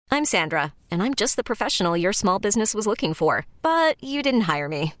I'm Sandra, and I'm just the professional your small business was looking for. But you didn't hire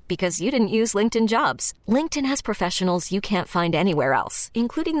me because you didn't use LinkedIn Jobs. LinkedIn has professionals you can't find anywhere else,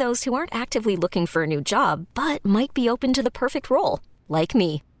 including those who aren't actively looking for a new job, but might be open to the perfect role, like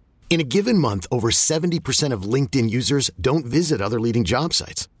me. In a given month, over 70% of LinkedIn users don't visit other leading job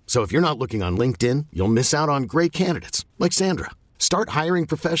sites. So if you're not looking on LinkedIn, you'll miss out on great candidates like Sandra. Start hiring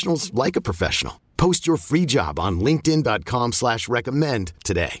professionals like a professional. Post your free job on linkedin.com/recommend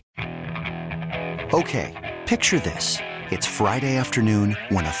today. Okay, picture this. It's Friday afternoon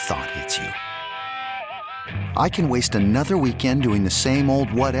when a thought hits you. I can waste another weekend doing the same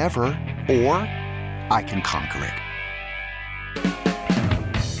old whatever, or I can conquer it.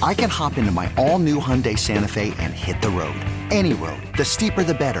 I can hop into my all-new Hyundai Santa Fe and hit the road. Any road. The steeper,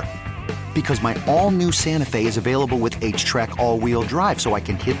 the better. Because my all-new Santa Fe is available with H-Track all-wheel drive, so I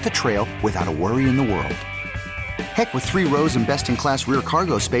can hit the trail without a worry in the world. Heck, with 3 rows and best-in-class rear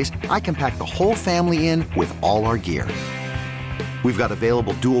cargo space, I can pack the whole family in with all our gear. We've got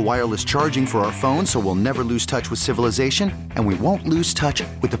available dual wireless charging for our phones, so we'll never lose touch with civilization, and we won't lose touch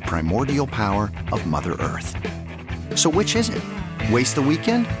with the primordial power of Mother Earth. So which is it? Waste the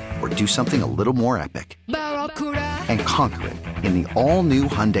weekend or do something a little more epic? And conquer it in the all-new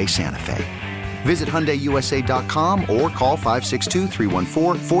Hyundai Santa Fe. Visit HyundaiUSA.com or call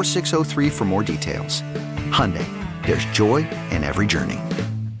 562-314-4603 for more details. Hyundai, there's joy in every journey.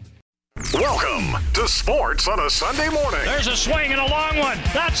 Welcome to Sports on a Sunday morning. There's a swing and a long one.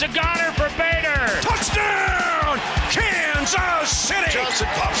 That's a goner for Bader. Touchdown, Kansas City. Johnson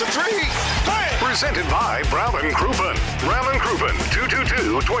pops a three. Bang! Presented by Brown & Crouppen. Brown & Crouppen,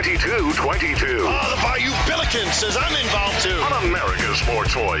 222-2222. The Bayou Billiken says I'm involved too. On America's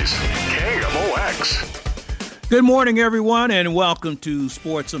Sports Voice, KMOX. Good morning, everyone, and welcome to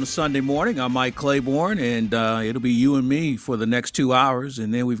Sports on a Sunday morning. I'm Mike Claiborne, and it'll be you and me for the next 2 hours.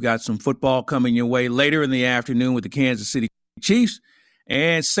 And then we've got some football coming your way later in the afternoon with the Kansas City Chiefs.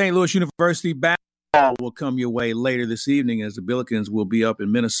 And St. Louis University basketball will come your way later this evening as the Billikens will be up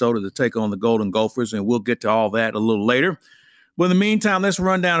in Minnesota to take on the Golden Gophers, and we'll get to all that a little later. But in the meantime, let's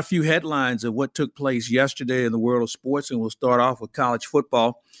run down a few headlines of what took place yesterday in the world of sports, and we'll start off with college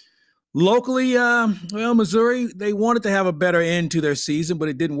football. Locally, Missouri, they wanted to have a better end to their season, but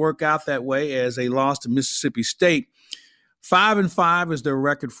it didn't work out that way as they lost to Mississippi State. 5-5 is their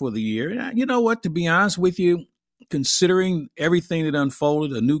record for the year. And you know what, to be honest with you, considering everything that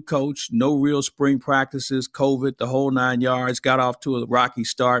unfolded, a new coach, no real spring practices, COVID, the whole 9 yards, got off to a rocky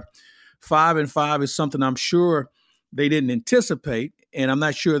start. 5-5 is something I'm sure they didn't anticipate, and I'm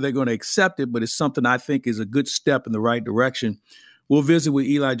not sure they're going to accept it, but it's something I think is a good step in the right direction. We'll visit with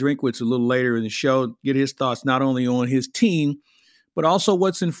Eli Drinkwitz a little later in the show, get his thoughts not only on his team, but also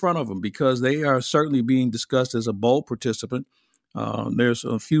what's in front of them, because they are certainly being discussed as a bowl participant. There's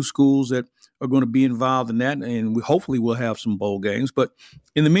a few schools that are going to be involved in that, and hopefully we'll have some bowl games. But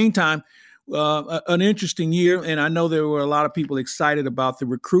in the meantime, an interesting year, and I know there were a lot of people excited about the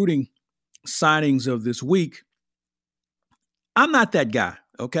recruiting signings of this week. I'm not that guy,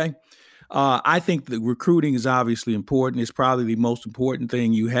 okay? I think the recruiting is obviously important. It's probably the most important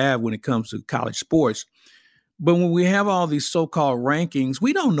thing you have when it comes to college sports. But when we have all these so-called rankings,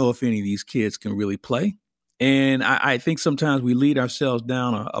 we don't know if any of these kids can really play. And I think sometimes we lead ourselves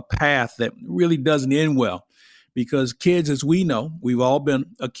down a path that really doesn't end well, because kids, as we know, we've all been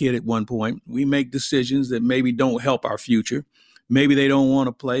a kid at one point. We make decisions that maybe don't help our future. Maybe they don't want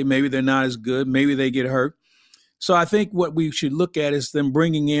to play. Maybe they're not as good. Maybe they get hurt. So I think what we should look at is them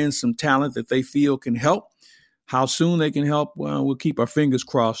bringing in some talent that they feel can help. How soon they can help, well, we'll keep our fingers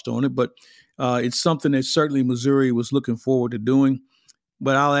crossed on it. But it's something that certainly Missouri was looking forward to doing.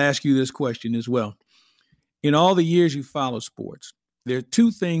 But I'll ask you this question as well. In all the years you follow sports, there are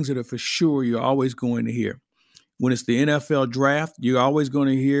two things that are for sure you're always going to hear. When it's the NFL draft, you're always going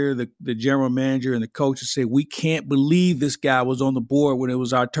to hear the general manager and the coaches say, we can't believe this guy was on the board when it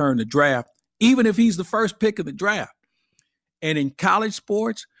was our turn to draft, even if he's the first pick of the draft. And in college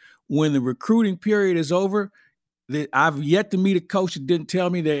sports, when the recruiting period is over, I've yet to meet a coach that didn't tell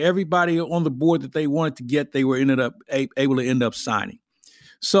me that everybody on the board that they wanted to get, they were able to end up signing.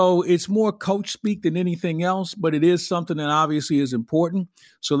 So it's more coach speak than anything else, but it is something that obviously is important.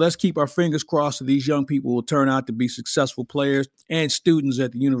 So let's keep our fingers crossed that these young people will turn out to be successful players and students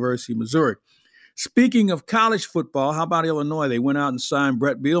at the University of Missouri. Speaking of college football, how about Illinois? They went out and signed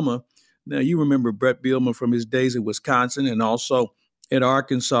Brett Bielema. Now, you remember Brett Bielema from his days at Wisconsin and also at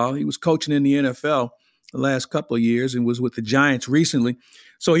Arkansas. He was coaching in the NFL the last couple of years and was with the Giants recently.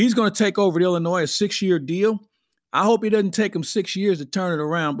 So he's going to take over at Illinois, a 6-year deal, I hope it doesn't take him 6 years to turn it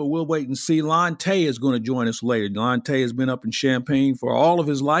around, but we'll wait and see. Lonte is going to join us later. Lonte has been up in Champaign for all of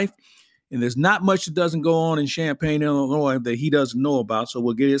his life, and there's not much that doesn't go on in Champaign, Illinois that he doesn't know about. So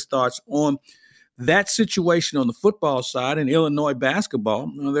we'll get his thoughts on that situation on the football side. And Illinois basketball,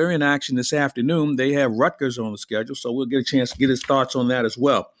 they're in action this afternoon. They have Rutgers on the schedule, so we'll get a chance to get his thoughts on that as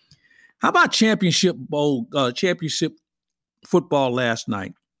well. How about championship football last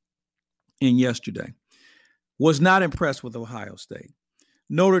night and yesterday? Was not impressed with Ohio State.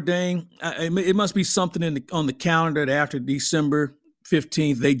 Notre Dame, it must be something on the calendar that after December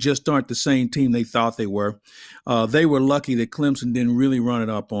 15th, they just aren't the same team they thought they were. They were lucky that Clemson didn't really run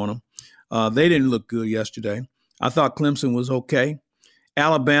it up on them. They didn't look good yesterday. I thought Clemson was okay.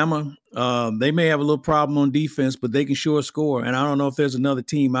 Alabama, they may have a little problem on defense, but they can sure score. And I don't know if there's another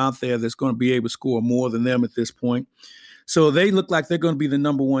team out there that's going to be able to score more than them at this point. So they look like they're going to be the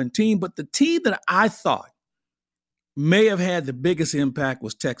number one team. But the team that I thought may have had the biggest impact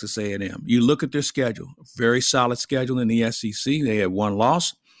was Texas A&M. You look at their schedule, very solid schedule in the SEC. They had one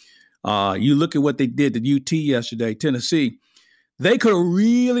loss. You look at what they did to UT yesterday, Tennessee. They could have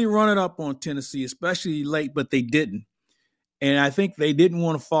really run it up on Tennessee, especially late, but they didn't. And I think they didn't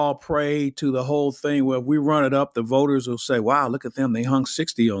want to fall prey to the whole thing where if we run it up, the voters will say, wow, look at them. They hung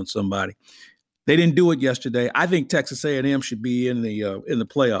 60 on somebody. They didn't do it yesterday. I think Texas A&M should be in the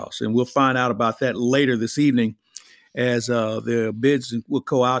playoffs, and we'll find out about that later this evening as the bids will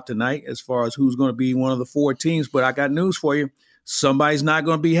go out tonight as far as who's going to be one of the four teams. But I got news for you. Somebody's not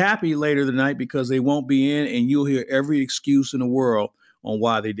going to be happy later tonight because they won't be in, and you'll hear every excuse in the world on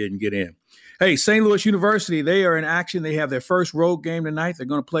why they didn't get in. Hey, St. Louis University, they are in action. They have their first road game tonight. They're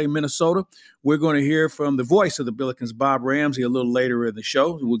going to play Minnesota. We're going to hear from the voice of the Billikens, Bob Ramsey, a little later in the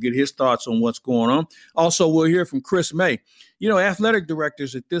show. We'll get his thoughts on what's going on. Also, we'll hear from Chris May. You know, athletic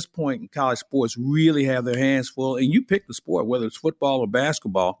directors at this point in college sports really have their hands full. And you pick the sport, whether it's football or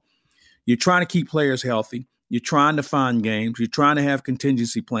basketball. You're trying to keep players healthy. You're trying to find games. You're trying to have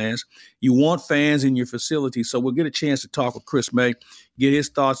contingency plans. You want fans in your facility. So we'll get a chance to talk with Chris May, get his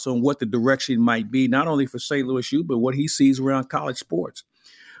thoughts on what the direction might be, not only for St. Louis U, but what he sees around college sports.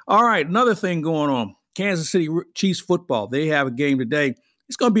 All right, another thing going on. Kansas City Chiefs football. They have a game today.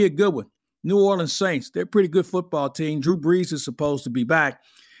 It's going to be a good one. New Orleans Saints, they're a pretty good football team. Drew Brees is supposed to be back.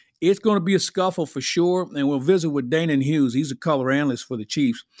 It's going to be a scuffle for sure, and we'll visit with Danon Hughes. He's a color analyst for the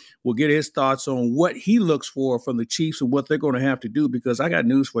Chiefs. We'll get his thoughts on what he looks for from the Chiefs and what they're going to have to do, because I got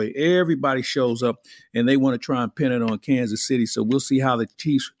news for you. Everybody shows up, and they want to try and pin it on Kansas City. So we'll see how the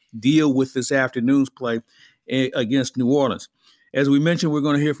Chiefs deal with this afternoon's play against New Orleans. As we mentioned, we're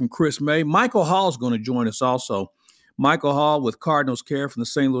going to hear from Chris May. Michael Hall is going to join us also. Michael Hall with Cardinals Care from the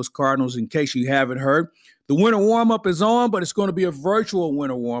St. Louis Cardinals, in case you haven't heard. The winter warm-up is on, but it's going to be a virtual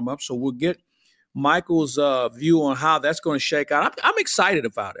winter warm-up, so we'll get Michael's view on how that's going to shake out. I'm excited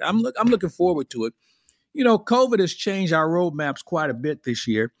about it. I'm looking forward to it. You know, COVID has changed our roadmaps quite a bit this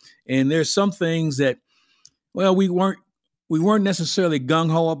year, and there's some things that, well, we weren't necessarily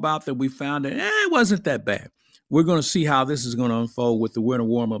gung-ho about that we found that it wasn't that bad. We're going to see how this is going to unfold with the winter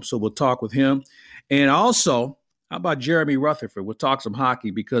warm-up, so we'll talk with him. And also, how about Jeremy Rutherford? We'll talk some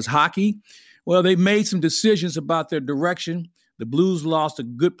hockey, because hockey, well, they made some decisions about their direction. The Blues lost a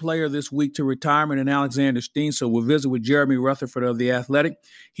good player this week to retirement in Alexander Steen, so we'll visit with Jeremy Rutherford of The Athletic.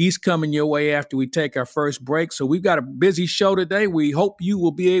 He's coming your way after we take our first break. So we've got a busy show today. We hope you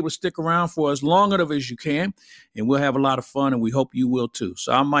will be able to stick around for as long as you can, and we'll have a lot of fun, and we hope you will too.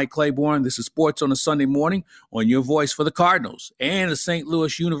 So I'm Mike Claiborne. This is Sports on a Sunday Morning on your voice for the Cardinals and the St.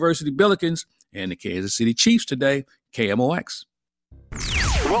 Louis University Billikens and the Kansas City Chiefs today, KMOX.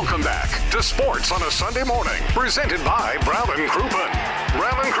 Welcome back to Sports on a Sunday Morning, presented by Brown & Crouppen.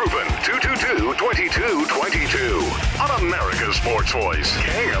 Brown & Crouppen, 222-2222 on America's Sports Voice,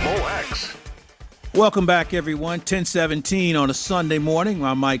 KMOX. Welcome back, everyone. 10:17 on a Sunday morning.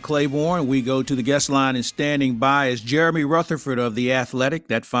 I'm Mike Claiborne. We go to the guest line, and standing by is Jeremy Rutherford of The Athletic,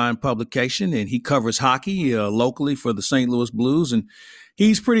 that fine publication, and he covers hockey locally for the St. Louis Blues, and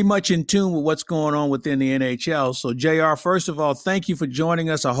he's pretty much in tune with what's going on within the NHL. So, JR, first of all, thank you for joining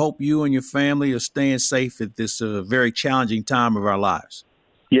us. I hope you and your family are staying safe at this very challenging time of our lives.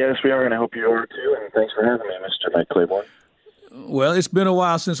 Yes, we are, and I hope you are too, and thanks for having me, Mr. Mike Claiborne. Well, it's been a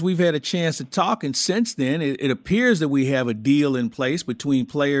while since we've had a chance to talk, and since then, it appears that we have a deal in place between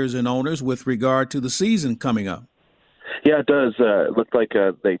players and owners with regard to the season coming up. Yeah, it does. It looked like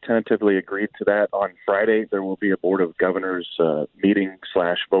they tentatively agreed to that on Friday. There will be a Board of Governors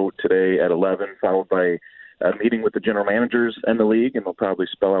meeting/vote today at 11, followed by a meeting with the general managers and the league, and they'll probably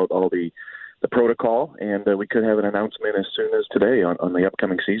spell out all the protocol, and we could have an announcement as soon as today on the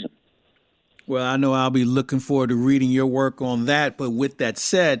upcoming season. Well, I know I'll be looking forward to reading your work on that. But with that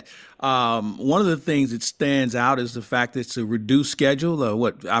said, one of the things that stands out is the fact that it's a reduced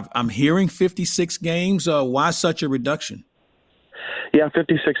schedule. I'm hearing 56 games. Why such a reduction? Yeah,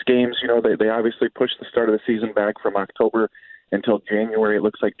 56 games. They obviously pushed the start of the season back from October until January. It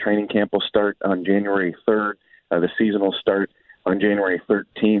looks like training camp will start on January 3rd. The season will start on January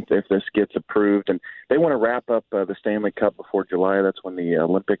 13th if this gets approved. And they want to wrap up the Stanley Cup before July. That's when the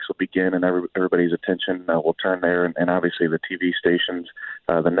Olympics will begin, and everybody's attention will turn there. And obviously the TV stations,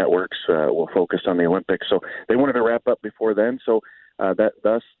 the networks will focus on the Olympics. So they wanted to wrap up before then. So that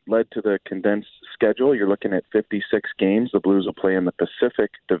thus led to the condensed schedule. You're looking at 56 games. The Blues will play in the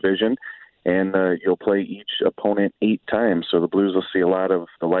Pacific Division, and you'll play each opponent 8 times. So the Blues will see a lot of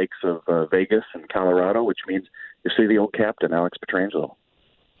the likes of Vegas and Colorado, which means you see the old captain, Alex Pietrangelo.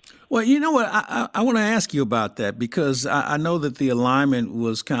 Well, you know what? I want to ask you about that because I know that the alignment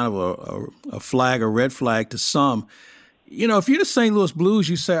was kind of a flag, a red flag to some. If you're the St. Louis Blues,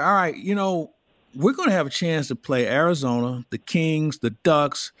 you say, all right, we're going to have a chance to play Arizona, the Kings, the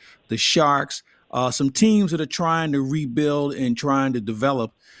Ducks, the Sharks, some teams that are trying to rebuild and trying to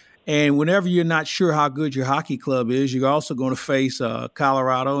develop. And whenever you're not sure how good your hockey club is, you're also going to face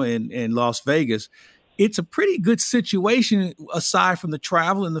Colorado and Las Vegas. It's a pretty good situation aside from the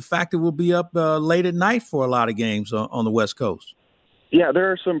travel and the fact that we'll be up late at night for a lot of games on the West Coast. Yeah,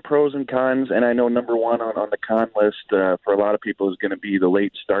 there are some pros and cons, and I know number one on the con list for a lot of people is going to be the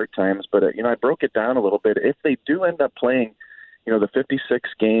late start times. But, I broke it down a little bit. If they do end up playing, the 56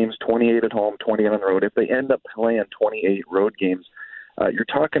 games, 28 at home, 28 on the road, if they end up playing 28 road games, you're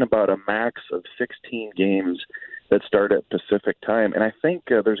talking about a max of 16 games that start at Pacific time. And I think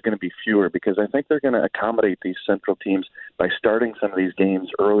there's going to be fewer because I think they're going to accommodate these Central teams by starting some of these games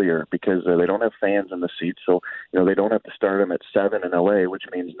earlier because they don't have fans in the seats. So, they don't have to start them at 7 in LA, which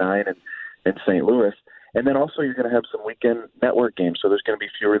means 9 in St. Louis. And then also you're going to have some weekend network games. So there's going to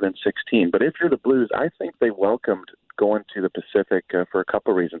be fewer than 16. But if you're the Blues, I think they welcomed going to the Pacific for a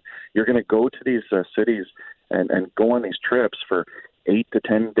couple of reasons. You're going to go to these cities and go on these trips for 8 to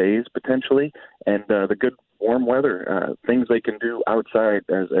 10 days potentially, and the good warm weather, things they can do outside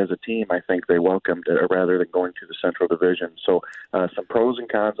as a team, I think they welcomed rather than going to the Central Division. So some pros and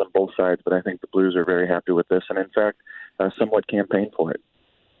cons on both sides, but I think the Blues are very happy with this and, in fact, somewhat campaigned for it.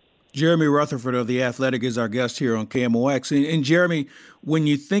 Jeremy Rutherford of The Athletic is our guest here on KMOX. And Jeremy, when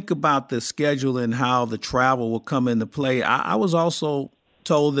you think about the schedule and how the travel will come into play, I was also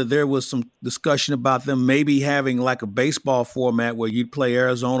told that there was some discussion about them maybe having like a baseball format where you'd play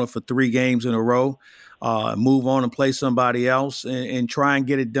Arizona for 3 games in a row, move on and play somebody else and try and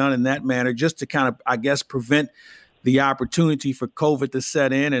get it done in that manner just to kind of, I guess, prevent the opportunity for COVID to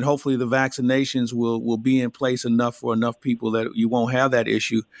set in, and hopefully the vaccinations will be in place enough for enough people that you won't have that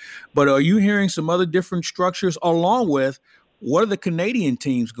issue. But are you hearing some other different structures along with what are the Canadian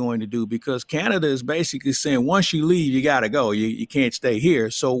teams going to do? Because Canada is basically saying once you leave, you got to go. You can't stay here.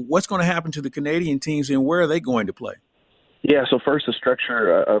 So what's going to happen to the Canadian teams and where are they going to play? Yeah, so first the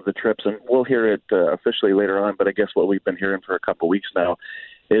structure of the trips, and we'll hear it officially later on, but I guess what we've been hearing for a couple weeks now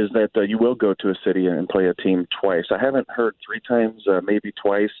is that you will go to a city and play a team twice. I haven't heard 3 times, maybe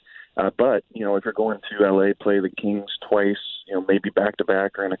twice, but, if you're going to L.A., play the Kings twice, maybe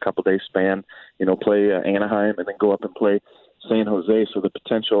back-to-back or in a couple-day span, play Anaheim and then go up and play San Jose. So the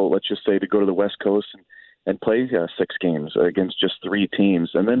potential, let's just say, to go to the West Coast and play 6 games against just 3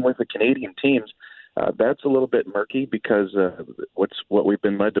 teams. And then with the Canadian teams, that's a little bit murky because what we've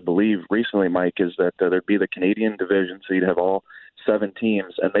been led to believe recently, Mike, is that there'd be the Canadian division, so you'd have all 7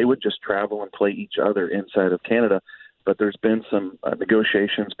 teams, and they would just travel and play each other inside of Canada. But there's been some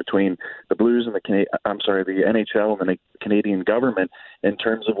negotiations between the Blues and the NHL and the Canadian government in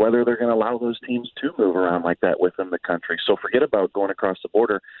terms of whether they're going to allow those teams to move around like that within the country. So forget about going across the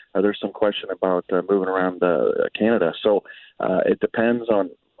border. There's some question about moving around Canada. So it depends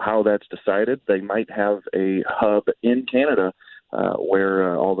on how that's decided. They might have a hub in Canada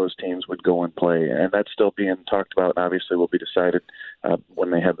where all those teams would go and play. And that's still being talked about and obviously will be decided when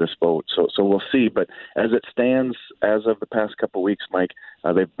they have this vote. So we'll see. But as it stands, as of the past couple of weeks, Mike,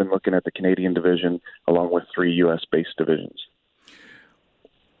 they've been looking at the Canadian division along with 3 U.S.-based divisions.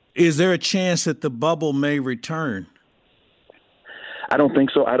 Is there a chance that the bubble may return? I don't think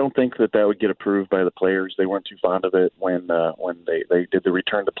so. I don't think that would get approved by the players. They weren't too fond of it when they did the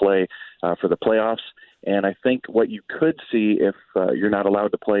return to play for the playoffs. And I think what you could see if you're not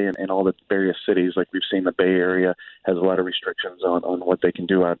allowed to play in all the various cities, like we've seen the Bay Area has a lot of restrictions on what they can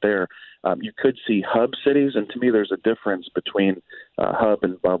do out there, you could see hub cities. And to me, there's a difference between hub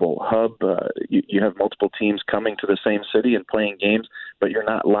and bubble. Hub, you have multiple teams coming to the same city and playing games, but you're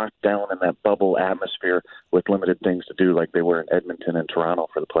not locked down in that bubble atmosphere with limited things to do like they were in Edmonton and Toronto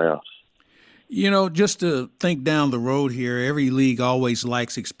for the playoffs. You know, just to think down the road here, every league always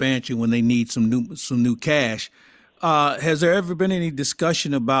likes expansion when they need some new cash. Has there ever been any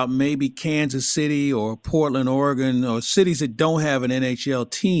discussion about maybe Kansas City or Portland, Oregon, or cities that don't have an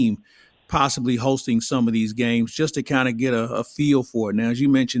NHL team possibly hosting some of these games just to kind of get a feel for it? Now, as you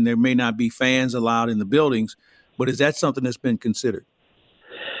mentioned, there may not be fans allowed in the buildings, but is that something that's been considered?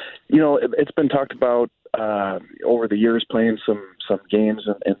 You know, it's been talked about over the years, playing some games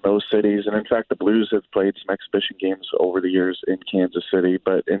in those cities. And in fact, the Blues have played some exhibition games over the years in Kansas City.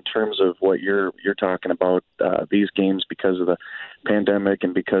 But in terms of what you're talking about, these games, because of the pandemic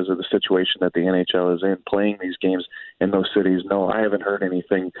and because of the situation that the NHL is in, playing these games in those cities, no, I haven't heard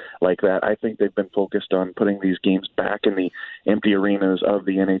anything like that. I think they've been focused on putting these games back in the empty arenas of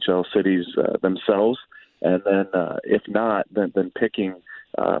the NHL cities themselves. And then if not, then picking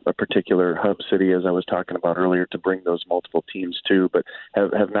a particular hub city, as I was talking about earlier, to bring those multiple teams to, but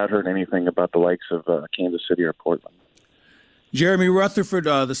have not heard anything about the likes of Kansas City or Portland. Jeremy Rutherford,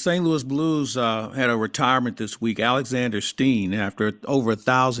 the St. Louis Blues had a retirement this week. Alexander Steen, after over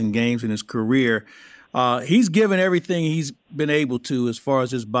 1,000 games in his career, he's given everything he's been able to as far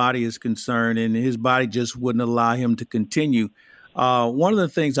as his body is concerned, and his body just wouldn't allow him to continue. One of the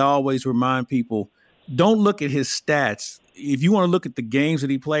things I always remind people, don't look at his stats. If you want to look at the games that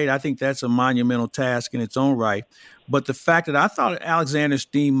he played, I think that's a monumental task in its own right. But the fact that I thought Alexander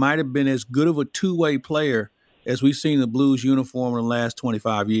Steen might have been as good of a two-way player as we've seen the Blues uniform in the last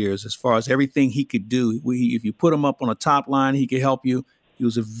 25 years, as far as everything he could do. If you put him up on a top line, he could help you. He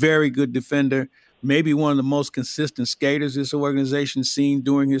was a very good defender, maybe one of the most consistent skaters this organization's seen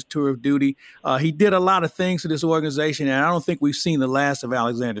during his tour of duty. He did a lot of things to this organization, and I don't think we've seen the last of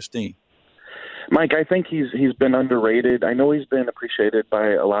Alexander Steen. Mike, I think he's been underrated. I know he's been appreciated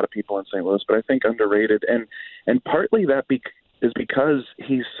by a lot of people in St. Louis, but I think underrated. And partly that is because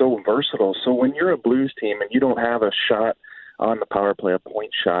he's so versatile. So when you're a Blues team and you don't have a shot on the power play, a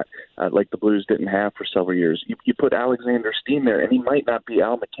point shot, like the Blues didn't have for several years, you put Alexander Steen there, and he might not be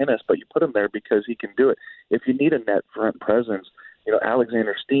Al McInnis, but you put him there because he can do it. If you need a net front presence, you know,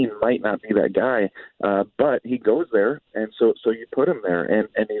 Alexander Steen might not be that guy, but he goes there, and so you put him there, and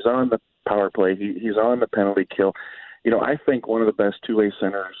he's on the power play, he's on the penalty kill. You know, I think one of the best two-way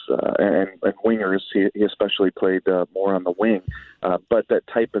centers and wingers, he especially played more on the wing, but that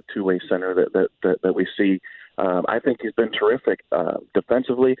type of two-way center that we see, I think he's been terrific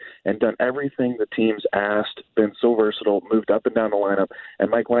defensively and done everything the team's asked, been so versatile, moved up and down the lineup.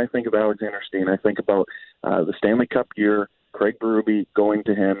 And, Mike, when I think of Alexander Steen, I think about the Stanley Cup year, Craig Berube going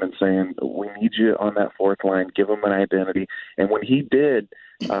to him and saying, we need you on that fourth line, give him an identity. And when he did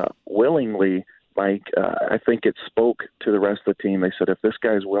willingly, Mike, I think it spoke to the rest of the team. They said, if this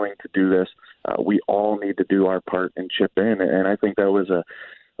guy's willing to do this, we all need to do our part and chip in. And I think that was a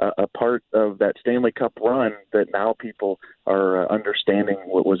part of that Stanley Cup run that now people are understanding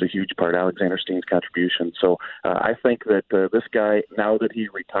what was a huge part, Alexander Steen's contribution. So I think that this guy, now that he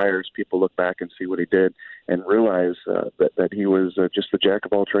retires, people look back and see what he did and realize that he was just the jack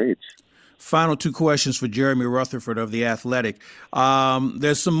of all trades. Final two questions for Jeremy Rutherford of The Athletic.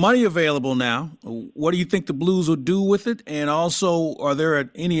 There's some money available now. What do you think the Blues will do with it? And also, are there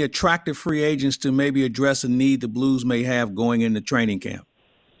any attractive free agents to maybe address a need the Blues may have going into training camp?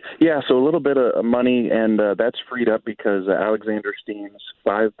 Yeah, so a little bit of money, and that's freed up because Alexander Steen's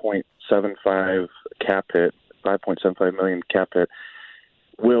 $5.75 million cap hit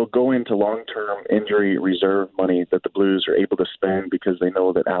will go into long-term injury reserve money that the Blues are able to spend because they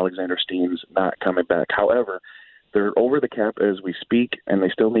know that Alexander Steen's not coming back. However, they're over the cap as we speak, and they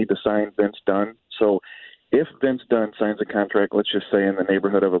still need to sign Vince Dunn. So if Vince Dunn signs a contract, let's just say in the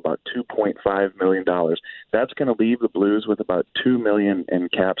neighborhood of about $2.5 million, that's going to leave the Blues with about $2 million in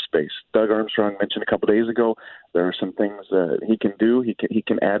cap space. Doug Armstrong mentioned a couple days ago there are some things he can do. He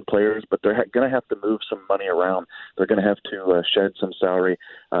can add players, but they're going to have to move some money around. They're going to have to shed some salary.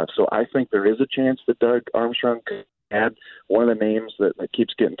 So I think there is a chance that Doug Armstrong could add. One of the names that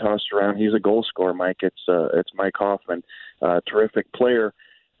keeps getting tossed around, he's a goal scorer, Mike. It's Mike Hoffman, terrific player,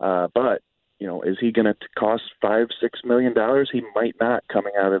 but you know, is he going to cost $5-6 million? He might not,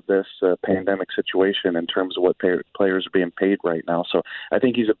 coming out of this pandemic situation in terms of what players are being paid right now. So I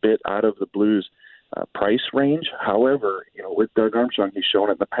think he's a bit out of the Blues' price range. However, with Doug Armstrong, he's shown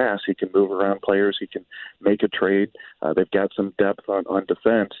it in the past. He can move around players. He can make a trade. They've got some depth on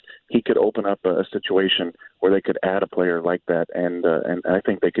defense. He could open up a situation where they could add a player like that, and I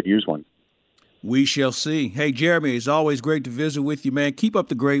think they could use one. We shall see. Hey, Jeremy, it's always great to visit with you, man. Keep up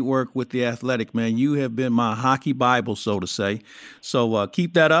the great work with The Athletic, man. You have been my hockey Bible, so to say. So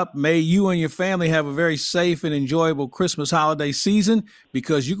keep that up. May you and your family have a very safe and enjoyable Christmas holiday season,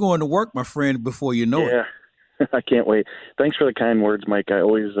 because you're going to work, my friend, before you know it. Yeah, I can't wait. Thanks for the kind words, Mike. I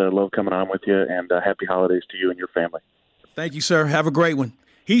always love coming on with you, and happy holidays to you and your family. Thank you, sir. Have a great one.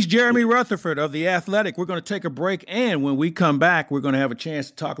 He's Jeremy Rutherford of The Athletic. We're going to take a break, and when we come back, we're going to have a chance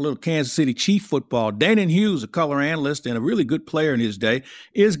to talk a little Kansas City Chief football. Danon Hughes, a color analyst and a really good player in his day,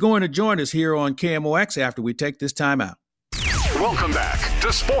 is going to join us here on KMOX after we take this time out. Welcome back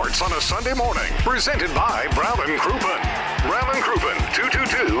to Sports on a Sunday Morning, presented by Brown & Crouppen. Brown & Crouppen,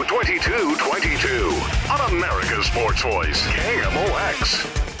 222-2222 on America's Sports Voice, KMOX.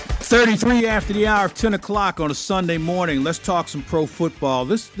 33 after the hour of 10 o'clock on a Sunday morning. Let's talk some pro football.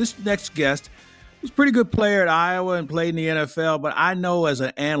 This next guest was a pretty good player at Iowa and played in the NFL, but I know as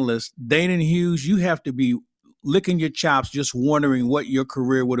an analyst, Danon Hughes, you have to be licking your chops just wondering what your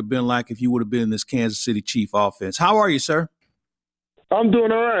career would have been like if you would have been in this Kansas City Chief offense. How are you, sir? I'm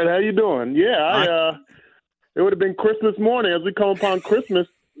doing all right. How you doing? Yeah, it would have been Christmas morning as we come upon Christmas.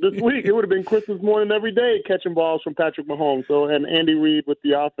 This week, it would have been Christmas morning every day, catching balls from Patrick Mahomes. And Andy Reid with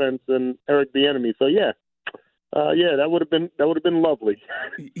the offense and Eric Bieniemy. So that would have been lovely.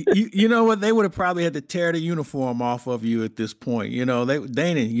 You know what? They would have probably had to tear the uniform off of you at this point.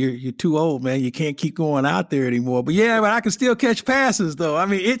 Danon, you're too old, man. You can't keep going out there anymore. But I can still catch passes, though. I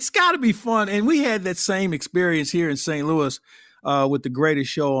mean, it's got to be fun. And we had that same experience here in St. Louis with the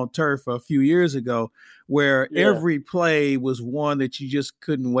Greatest Show on Turf a few years ago, where every play was one that you just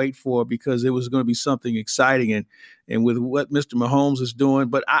couldn't wait for because it was going to be something exciting. And with what Mr. Mahomes is doing.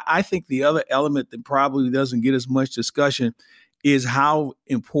 But I think the other element that probably doesn't get as much discussion is how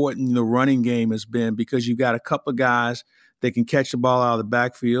important the running game has been, because you've got a couple of guys that can catch the ball out of the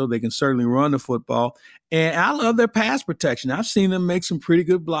backfield. They can certainly run the football. And I love their pass protection. I've seen them make some pretty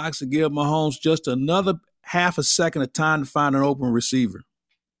good blocks to give Mahomes just another half a second of time to find an open receiver.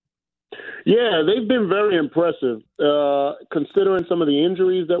 Yeah, they've been very impressive, considering some of the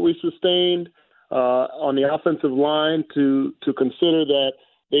injuries that we sustained on the offensive line, to consider that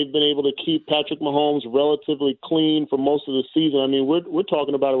they've been able to keep Patrick Mahomes relatively clean for most of the season. I mean, we're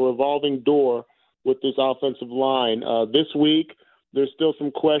talking about a revolving door with this offensive line. This week, there's still some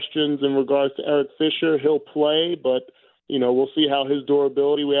questions in regards to Eric Fisher. He'll play, but, we'll see how his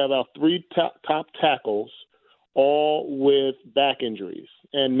durability. We have our three top tackles, all with back injuries.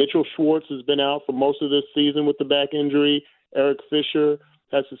 And Mitchell Schwartz has been out for most of this season with the back injury. Eric Fisher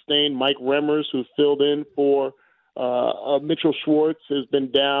has sustained. Mike Remmers, who filled in for Mitchell Schwartz, has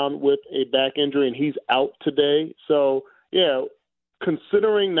been down with a back injury, and he's out today. So,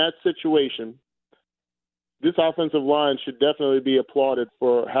 considering that situation, this offensive line should definitely be applauded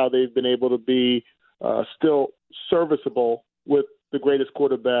for how they've been able to be still serviceable with the greatest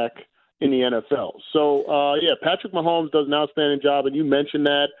quarterback in the NFL. So, Patrick Mahomes does an outstanding job, and you mentioned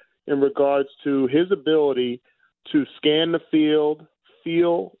that in regards to his ability to scan the field,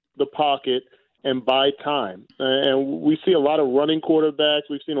 feel the pocket, and buy time. And we see a lot of running quarterbacks.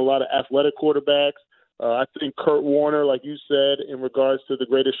 We've seen a lot of athletic quarterbacks. I think Kurt Warner, like you said, in regards to the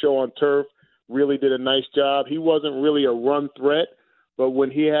Greatest Show on Turf, really did a nice job. He wasn't really a run threat, but when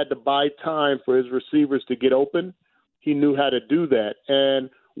he had to buy time for his receivers to get open, he knew how to do that.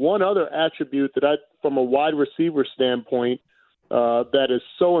 And one other attribute that from a wide receiver standpoint, that is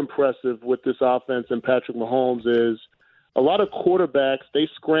so impressive with this offense and Patrick Mahomes is a lot of quarterbacks, they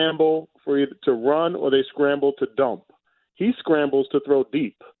scramble for either to run or they scramble to dump. He scrambles to throw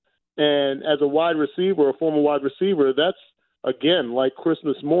deep. And as a wide receiver, a former wide receiver, that's, again, like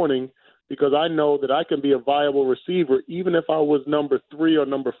Christmas morning, because I know that I can be a viable receiver even if I was number 3 or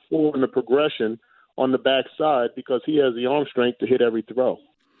number 4 in the progression on the backside, because he has the arm strength to hit every throw.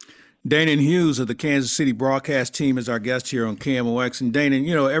 Danon Hughes of the Kansas City broadcast team is our guest here on KMOX. And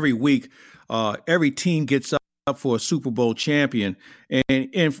Danon, every week, every team gets up for a Super Bowl champion.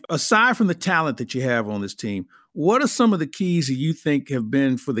 And aside from the talent that you have on this team, what are some of the keys that you think have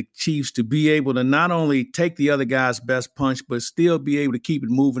been for the Chiefs to be able to not only take the other guy's best punch, but still be able to keep it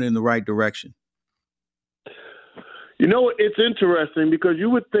moving in the right direction? It's interesting because you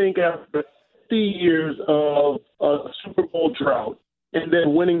would think after 50 years of a Super Bowl drought and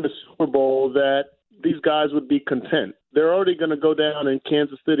then winning the Super Bowl that these guys would be content. They're already going to go down in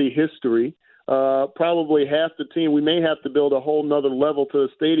Kansas City history probably half the team. We may have to build a whole nother level to the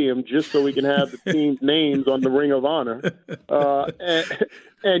stadium just so we can have the team's names on the Ring of Honor.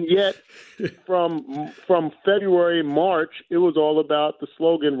 And yet, from February, March, it was all about the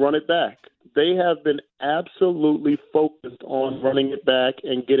slogan, run it back. They have been absolutely focused on running it back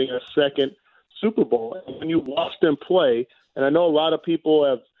and getting a second Super Bowl. And when you watch them play, and I know a lot of people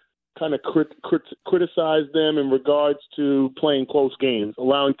have kind of criticized them in regards to playing close games,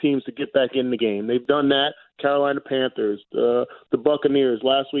 allowing teams to get back in the game. They've done that. Carolina Panthers, the Buccaneers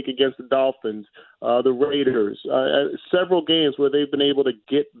last week against the Dolphins, the Raiders, several games where they've been able to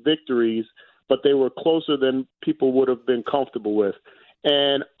get victories, but they were closer than people would have been comfortable with.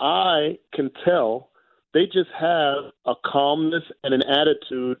 And I can tell they just have a calmness and an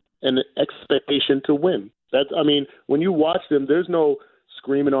attitude and an expectation to win. When you watch them, there's no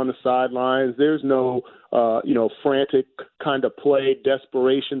screaming on the sidelines. There's no, frantic kind of play,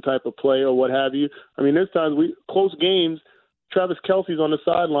 desperation type of play or what have you. I mean, there's times close games, Travis Kelce's on the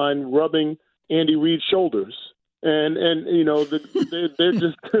sideline rubbing Andy Reid's shoulders. And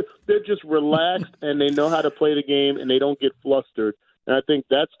they're just relaxed and they know how to play the game and they don't get flustered. And I think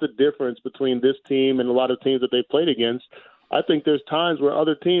that's the difference between this team and a lot of teams that they've played against. I think there's times where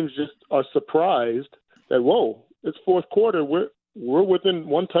other teams just are surprised that, whoa, it's fourth quarter. We're within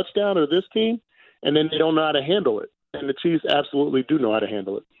one touchdown of this team, and then they don't know how to handle it. And the Chiefs absolutely do know how to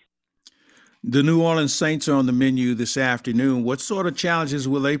handle it. The New Orleans Saints are on the menu this afternoon. What sort of challenges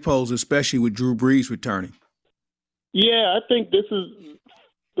will they pose, especially with Drew Brees returning? Yeah, I think this is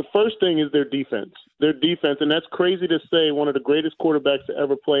the first thing is their defense. Their defense, and that's crazy to say, one of the greatest quarterbacks to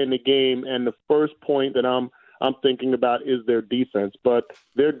ever play in the game, and the first point that I'm thinking about is their defense. But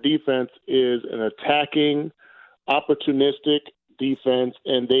their defense is an attacking, opportunistic defense,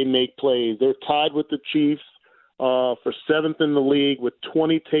 and they make plays. They're tied with the Chiefs for 7th in the league with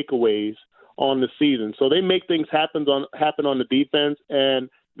 20 takeaways on the season. So they make things happen on the defense, and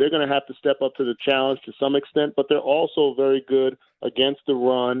they're going to have to step up to the challenge to some extent, but they're also very good against the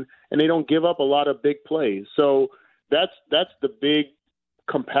run, and they don't give up a lot of big plays. So that's the big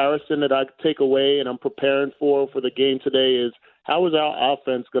comparison that I take away and I'm preparing for the game today is how is our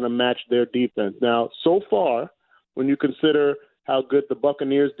offense going to match their defense? Now, so far, when you consider how good the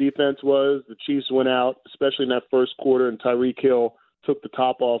Buccaneers defense was, the Chiefs went out, especially in that first quarter, and Tyreek Hill took the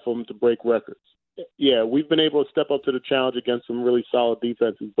top off them to break records. Yeah, we've been able to step up to the challenge against some really solid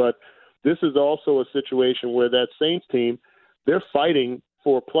defenses, but this is also a situation where that Saints team, they're fighting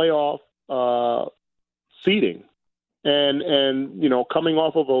for playoff seeding. And coming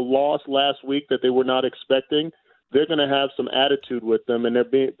off of a loss last week that they were not expecting, they're going to have some attitude with them, and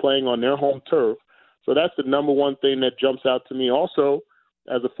they're playing on their home turf. So that's the number one thing that jumps out to me. Also,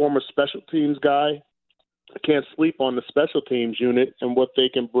 as a former special teams guy, I can't sleep on the special teams unit and what they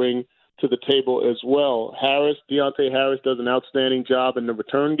can bring to the table as well. Deontay Harris does an outstanding job in the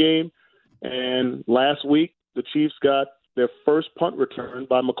return game. And last week, the Chiefs got their first punt return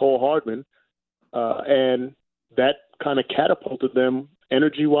by Mecole Hardman, and that kind of catapulted them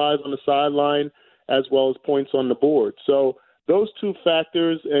energy-wise on the sideline as well as points on the board. So those two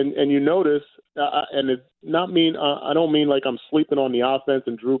factors, and you notice, and it's not mean I don't mean like I'm sleeping on the offense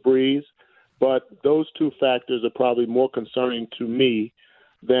and Drew Brees, but those two factors are probably more concerning to me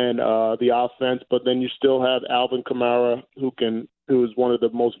than the offense. But then you still have Alvin Kamara, who is one of the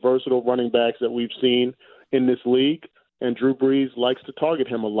most versatile running backs that we've seen in this league, and Drew Brees likes to target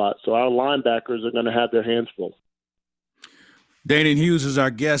him a lot. So our linebackers are going to have their hands full. Danan Hughes is our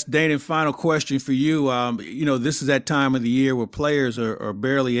guest. Danan, final question for you. This is that time of the year where players are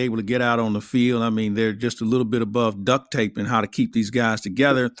barely able to get out on the field. I mean, they're just a little bit above duct tape in how to keep these guys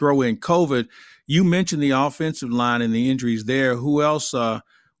together. Throw in COVID. You mentioned the offensive line and the injuries there. Who else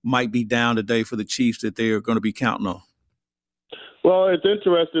might be down today for the Chiefs that they are going to be counting on? Well, it's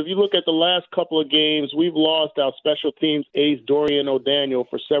interesting. If you look at the last couple of games, we've lost our special teams ace, Dorian O'Daniel,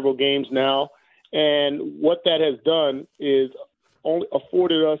 for several games now. And what that has done is only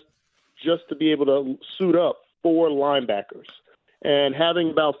afforded us just to be able to suit up 4 linebackers. And having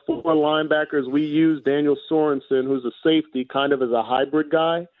about 4 linebackers, we use Daniel Sorensen, who's a safety, kind of as a hybrid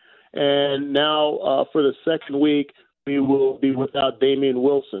guy. And now for the second week, we will be without Damian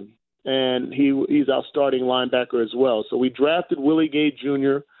Wilson. And he's our starting linebacker as well. So we drafted Willie Gay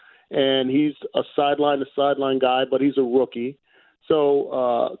Jr., and he's a sideline-to-sideline guy, but he's a rookie.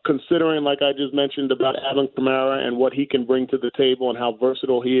 So considering, like I just mentioned, about Alvin Kamara and what he can bring to the table and how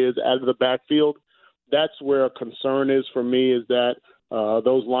versatile he is out of the backfield, that's where a concern is for me, is that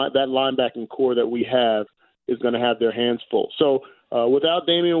that linebacking core that we have is going to have their hands full. So without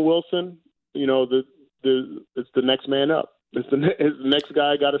Damian Wilson, it's the next man up. the next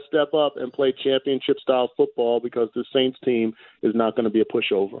guy got to step up and play championship-style football because the Saints team is not going to be a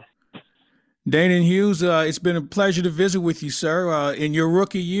pushover. Danon Hughes, it's been a pleasure to visit with you, sir. In your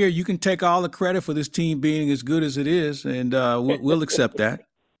rookie year, you can take all the credit for this team being as good as it is, and we'll accept that.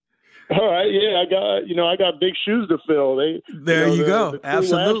 All right, yeah, I got big shoes to fill. There you go.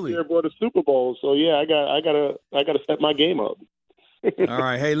 Absolutely. Last year brought a Super Bowl, so yeah, I got to step my game up. All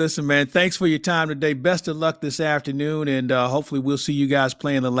right, hey, listen, man. Thanks for your time today. Best of luck this afternoon, and hopefully we'll see you guys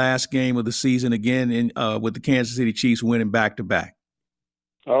playing the last game of the season again with the Kansas City Chiefs winning back-to-back.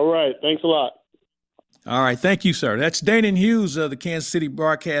 All right. Thanks a lot. All right. Thank you, sir. That's Danon Hughes of the Kansas City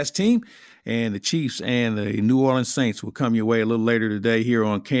broadcast team, and the Chiefs and the New Orleans Saints will come your way a little later today here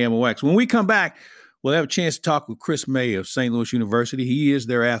on KMOX. When we come back, we'll have a chance to talk with Chris May of St. Louis University. He is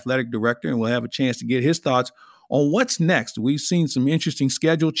their athletic director, and we'll have a chance to get his thoughts on what's next. We've seen some interesting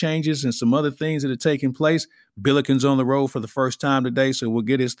schedule changes and some other things that are taking place. Billiken's on the road for the first time today, so we'll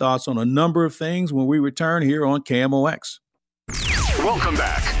get his thoughts on a number of things when we return here on KMOX. Welcome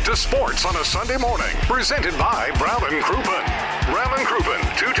back to Sports on a Sunday morning, presented by Brown & Crouppen. Brown & Crouppen,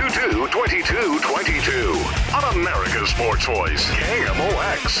 222-2222 on America's Sports Voice,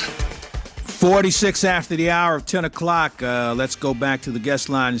 KMOX. 46 after the hour of 10 o'clock. Let's go back to the guest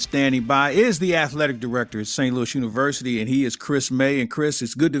line, and standing by is the athletic director at St. Louis University, and he is Chris May. And Chris,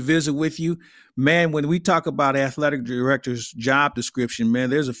 it's good to visit with you. Man, when we talk about athletic director's job description, man,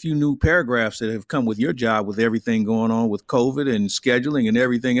 there's a few new paragraphs that have come with your job with everything going on with COVID and scheduling and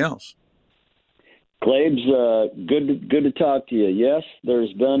everything else. Claibs, good to talk to you. Yes,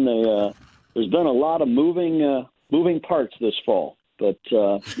 there's been a lot of moving parts this fall. But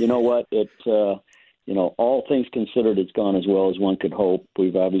you know what? All things considered, it's gone as well as one could hope.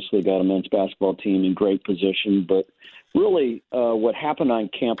 We've obviously got a men's basketball team in great position. But really, what happened on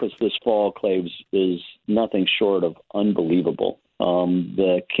campus this fall, Claves, is nothing short of unbelievable.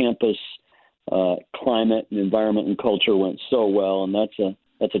 The campus climate and environment and culture went so well, and that's a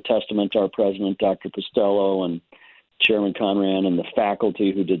testament to our president, Dr. Costello, and Chairman Conran, and the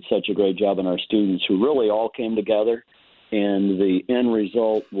faculty who did such a great job, and our students who really all came together. And the end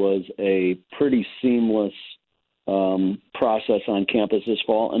result was a pretty seamless process on campus this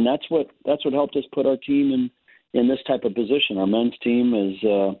fall, and that's what helped us put our team in this type of position. Our men's team is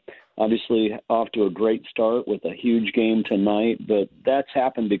obviously off to a great start with a huge game tonight, but that's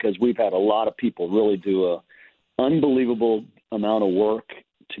happened because we've had a lot of people really do a unbelievable amount of work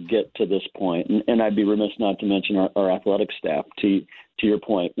to get to this point. And I'd be remiss not to mention our athletic staff. To your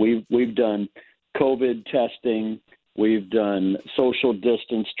point, we've done COVID testing. We've done social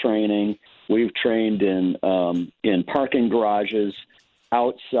distance training. We've trained in parking garages,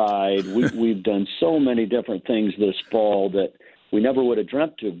 outside. We've done so many different things this fall that we never would have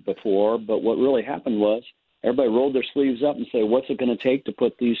dreamt of before. But what really happened was everybody rolled their sleeves up and said, what's it going to take to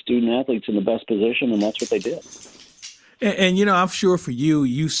put these student athletes in the best position? And that's what they did. And I'm sure for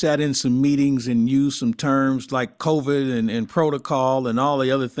you sat in some meetings and used some terms like COVID and protocol and all the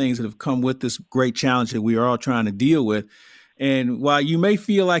other things that have come with this great challenge that we are all trying to deal with. And while you may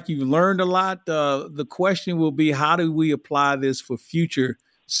feel like you've learned a lot, the question will be, how do we apply this for future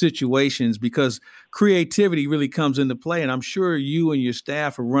situations? Because creativity really comes into play. And I'm sure you and your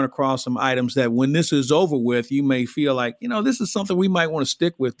staff have run across some items that when this is over with, you may feel like, this is something we might want to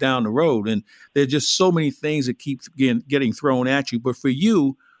stick with down the road. And there's just so many things that keep getting thrown at you. But for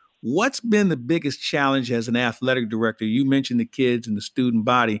you, what's been the biggest challenge as an athletic director? You mentioned the kids and the student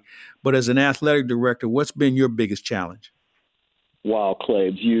body, but as an athletic director, what's been your biggest challenge? Wow,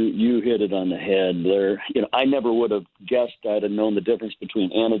 Claibs, you hit it on the head there. I never would have guessed I'd have known the difference between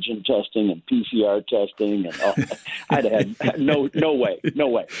antigen testing and PCR testing, and I'd have had no way.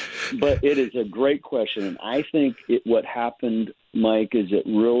 But it is a great question, and I think what happened, Mike, is it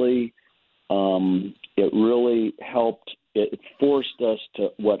really helped. It forced us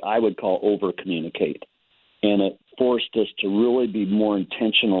to what I would call over-communicate, and it forced us to really be more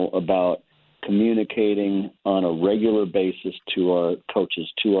intentional about communicating on a regular basis to our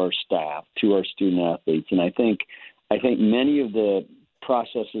coaches, to our staff, to our student athletes. And I think many of the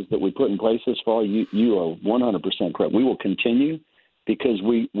processes that we put in place this fall, you are 100% correct. We will continue because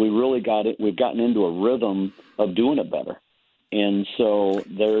we really got it. We've gotten into a rhythm of doing it better. And so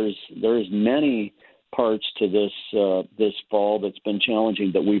there's many parts to this fall that's been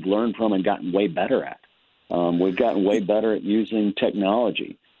challenging that we've learned from and gotten way better at. We've gotten way better at using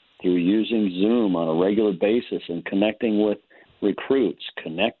technology, through using Zoom on a regular basis and connecting with recruits,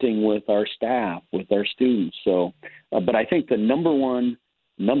 connecting with our staff, with our students. So, but I think the number one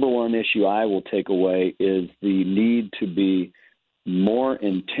issue I will take away is the need to be more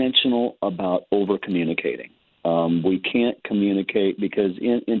intentional about over-communicating. We can't communicate because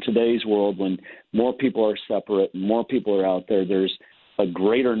in today's world, when more people are separate, more people are out there, there's a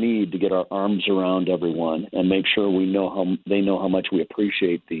greater need to get our arms around everyone and make sure they know how much we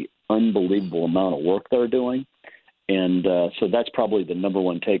appreciate the unbelievable amount of work they're doing. And so that's probably the number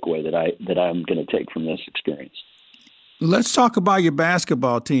one takeaway that I'm going to take from this experience. Let's talk about your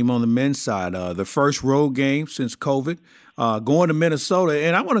basketball team on the men's side. The first road game since COVID, going to Minnesota.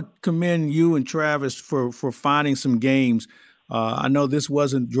 And I want to commend you and Travis for finding some games. I know this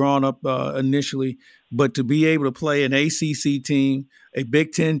wasn't drawn up initially, but to be able to play an ACC team, a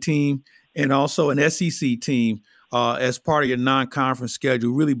Big Ten team, and also an SEC team as part of your non-conference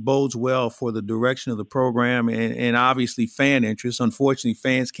schedule really bodes well for the direction of the program and obviously fan interest. Unfortunately,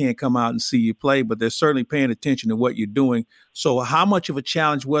 fans can't come out and see you play, but they're certainly paying attention to what you're doing. So how much of a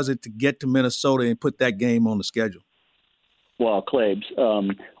challenge was it to get to Minnesota and put that game on the schedule? Well, Claibs,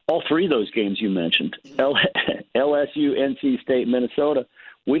 all three of those games you mentioned, LSU, NC State, Minnesota,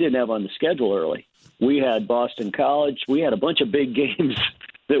 we didn't have on the schedule early. We had Boston College. We had a bunch of big games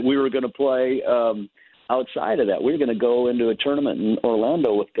that we were going to play outside of that. We were going to go into a tournament in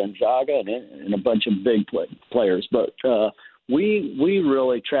Orlando with Gonzaga and a bunch of big players. But we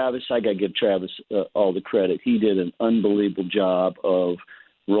really, Travis, I got to give Travis all the credit. He did an unbelievable job of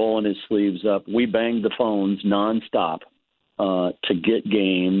rolling his sleeves up. We banged the phones nonstop to get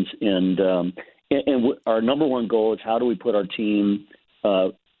games. And our number one goal is how do we put our team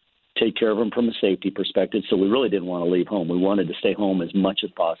take care of them from a safety perspective. So we really didn't want to leave home. We wanted to stay home as much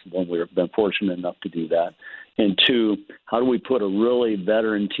as possible, and we've been fortunate enough to do that. And two, how do we put a really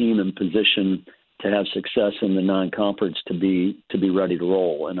veteran team in position to have success in the non-conference to be ready to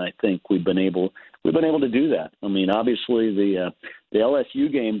roll? And I think we've been able to do that. I mean, obviously the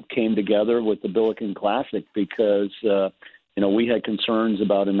LSU game came together with the Billiken Classic because we had concerns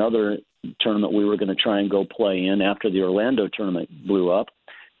about another tournament we were going to try and go play in after the Orlando tournament blew up.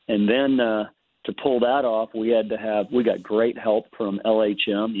 And then to pull that off, we got great help from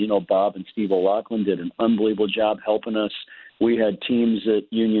LHM. Bob and Steve O'Loughlin did an unbelievable job helping us. We had teams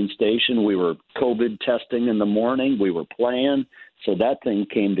at Union Station. We were COVID testing in the morning. We were playing. So that thing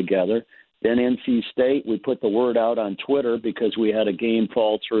came together. Then NC State, we put the word out on Twitter because we had a game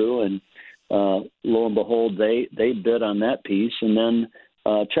fall through. And lo and behold, they bid on that piece. And then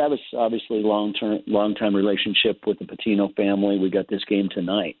Travis, obviously, long-time relationship with the Patino family. We got this game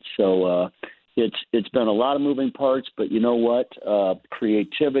tonight. So it's been a lot of moving parts, but you know what?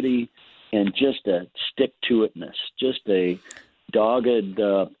 Creativity and just a stick-to-itness, just a dogged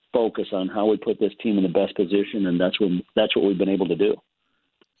focus on how we put this team in the best position, and that's what we've been able to do.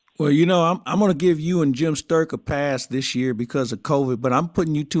 Well, I'm going to give you and Jim Sturk a pass this year because of COVID, but I'm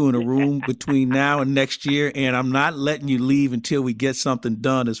putting you two in a room between now and next year, and I'm not letting you leave until we get something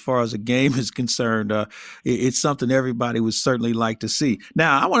done as far as a game is concerned. It's something everybody would certainly like to see.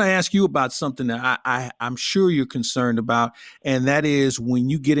 Now, I want to ask you about something that I'm sure you're concerned about, and that is when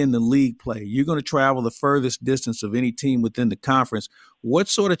you get into league play, you're going to travel the furthest distance of any team within the conference. What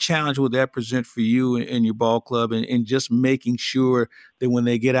sort of challenge would that present for you and your ball club and just making sure that when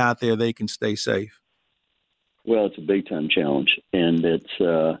they get out there, they can stay safe? Well, it's a big-time challenge, and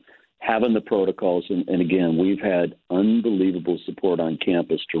it's having the protocols. And again, we've had unbelievable support on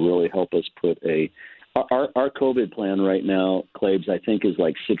campus to really help us put our COVID plan right now, Claibs, I think is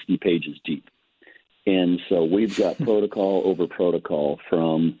like 60 pages deep. And so we've got protocol over protocol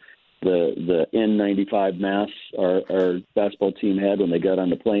from the N95 masks our basketball team had when they got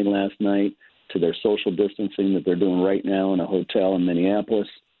on the plane last night, to their social distancing that they're doing right now in a hotel in Minneapolis,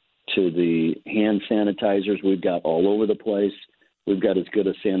 to the hand sanitizers we've got all over the place. We've got as good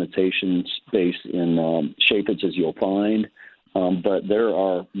a sanitation space in Chaffetz as you'll find. But there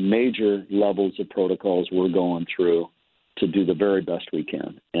are major levels of protocols we're going through to do the very best we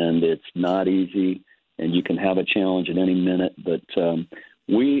can. And it's not easy, and you can have a challenge at any minute, but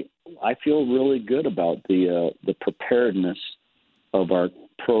I feel really good about the preparedness of our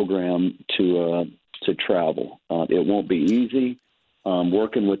program to travel. It won't be easy.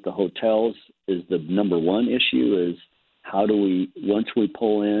 Working with the hotels is the number one issue. Is how do we, once we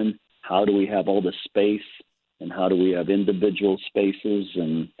pull in, how do we have all the space, and how do we have individual spaces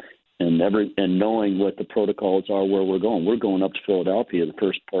and knowing what the protocols are where we're going. We're going up to Philadelphia the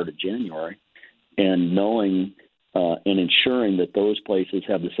first part of January, and knowing and ensuring that those places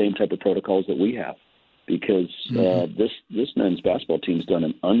have the same type of protocols that we have, because this men's basketball team's done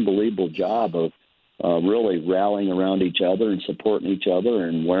an unbelievable job of really rallying around each other and supporting each other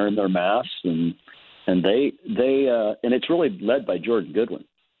and wearing their masks, and they and it's really led by Jordan Goodwin.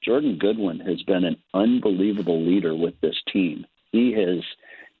 Jordan Goodwin has been an unbelievable leader with this team. He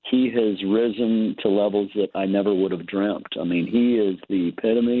he has risen to levels that I never would have dreamt. I mean, he is the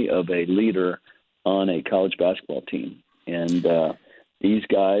epitome of a leader on a college basketball team. And these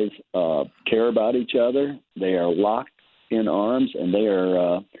guys care about each other. They are locked in arms, and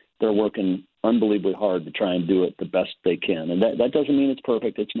they're working unbelievably hard to try and do it the best they can. And that doesn't mean it's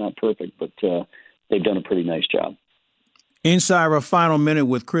perfect. It's not perfect, but they've done a pretty nice job. Inside our final minute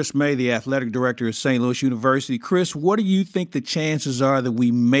with Chris May, the athletic director of St. Louis University. Chris, what do you think the chances are that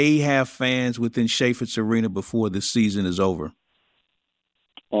we may have fans within Chaifetz Arena before the season is over?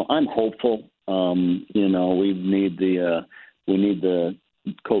 Well, I'm hopeful. We need the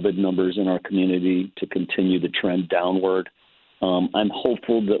COVID numbers in our community to continue the trend downward. I'm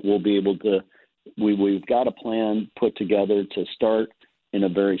hopeful that we'll be able to. We've got a plan put together to start in a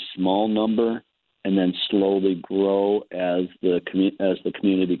very small number and then slowly grow as the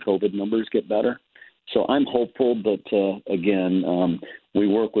community COVID numbers get better. So I'm hopeful, but again, we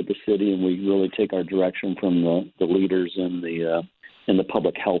work with the city and we really take our direction from the leaders in the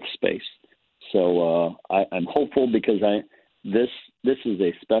public health space. So I'm hopeful because this is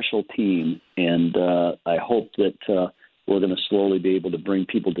a special team, and I hope that we're going to slowly be able to bring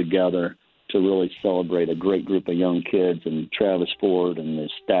people together to really celebrate a great group of young kids and Travis Ford and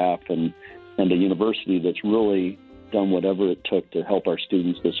his staff and a university that's really done whatever it took to help our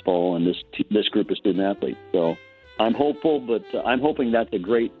students this fall and this group of student athletes. So I'm hopeful, but I'm hoping that's a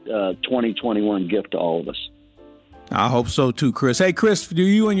great 2021 gift to all of us. I hope so too, Chris. Hey, Chris, do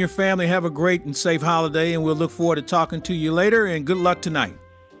you and your family have a great and safe holiday, and we'll look forward to talking to you later, and good luck tonight.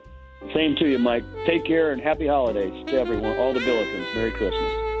 Same to you, Mike. Take care and happy holidays to everyone, all the Billikens. Merry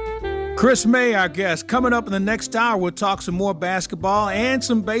Christmas. Chris May, our guest. Coming up in the next hour, we'll talk some more basketball and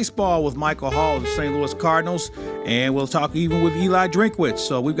some baseball with Michael Hall of the St. Louis Cardinals, and we'll talk even with Eli Drinkwitz.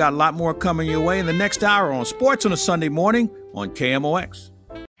 So we've got a lot more coming your way in the next hour on Sports on a Sunday Morning on KMOX.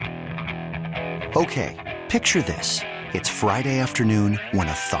 Okay, picture this. It's Friday afternoon when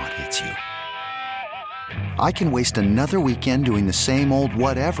a thought hits you. I can waste another weekend doing the same old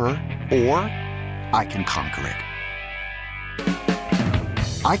whatever, or I can conquer it.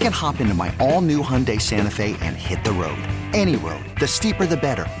 I can hop into my all-new Hyundai Santa Fe and hit the road. Any road. The steeper, the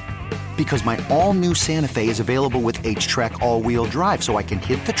better. Because my all-new Santa Fe is available with H-Track all-wheel drive, so I can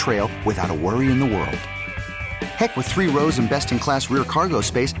hit the trail without a worry in the world. Heck, with 3 rows and best-in-class rear cargo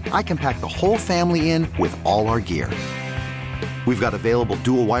space, I can pack the whole family in with all our gear. We've got available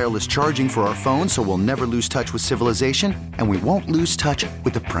dual wireless charging for our phones, so we'll never lose touch with civilization, and we won't lose touch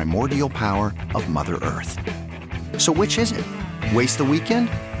with the primordial power of Mother Earth. So which is it? Waste the weekend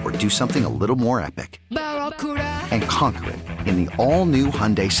or do something a little more epic? And conquer it in the all-new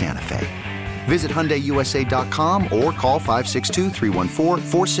Hyundai Santa Fe. Visit HyundaiUSA.com or call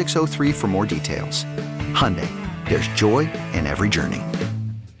 562-314-4603 for more details. Hyundai, there's joy in every journey.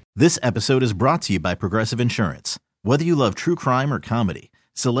 This episode is brought to you by Progressive Insurance. Whether you love true crime or comedy,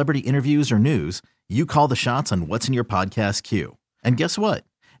 celebrity interviews or news, you call the shots on what's in your podcast queue. And guess what?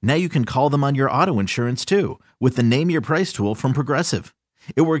 Now you can call them on your auto insurance too with the Name Your Price tool from Progressive.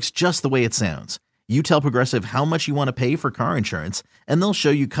 It works just the way it sounds. You tell Progressive how much you want to pay for car insurance, and they'll show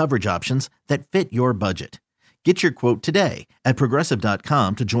you coverage options that fit your budget. Get your quote today at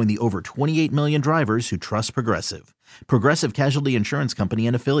Progressive.com to join the over 28 million drivers who trust Progressive. Progressive Casualty Insurance Company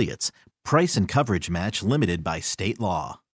and Affiliates. Price and coverage match limited by state law.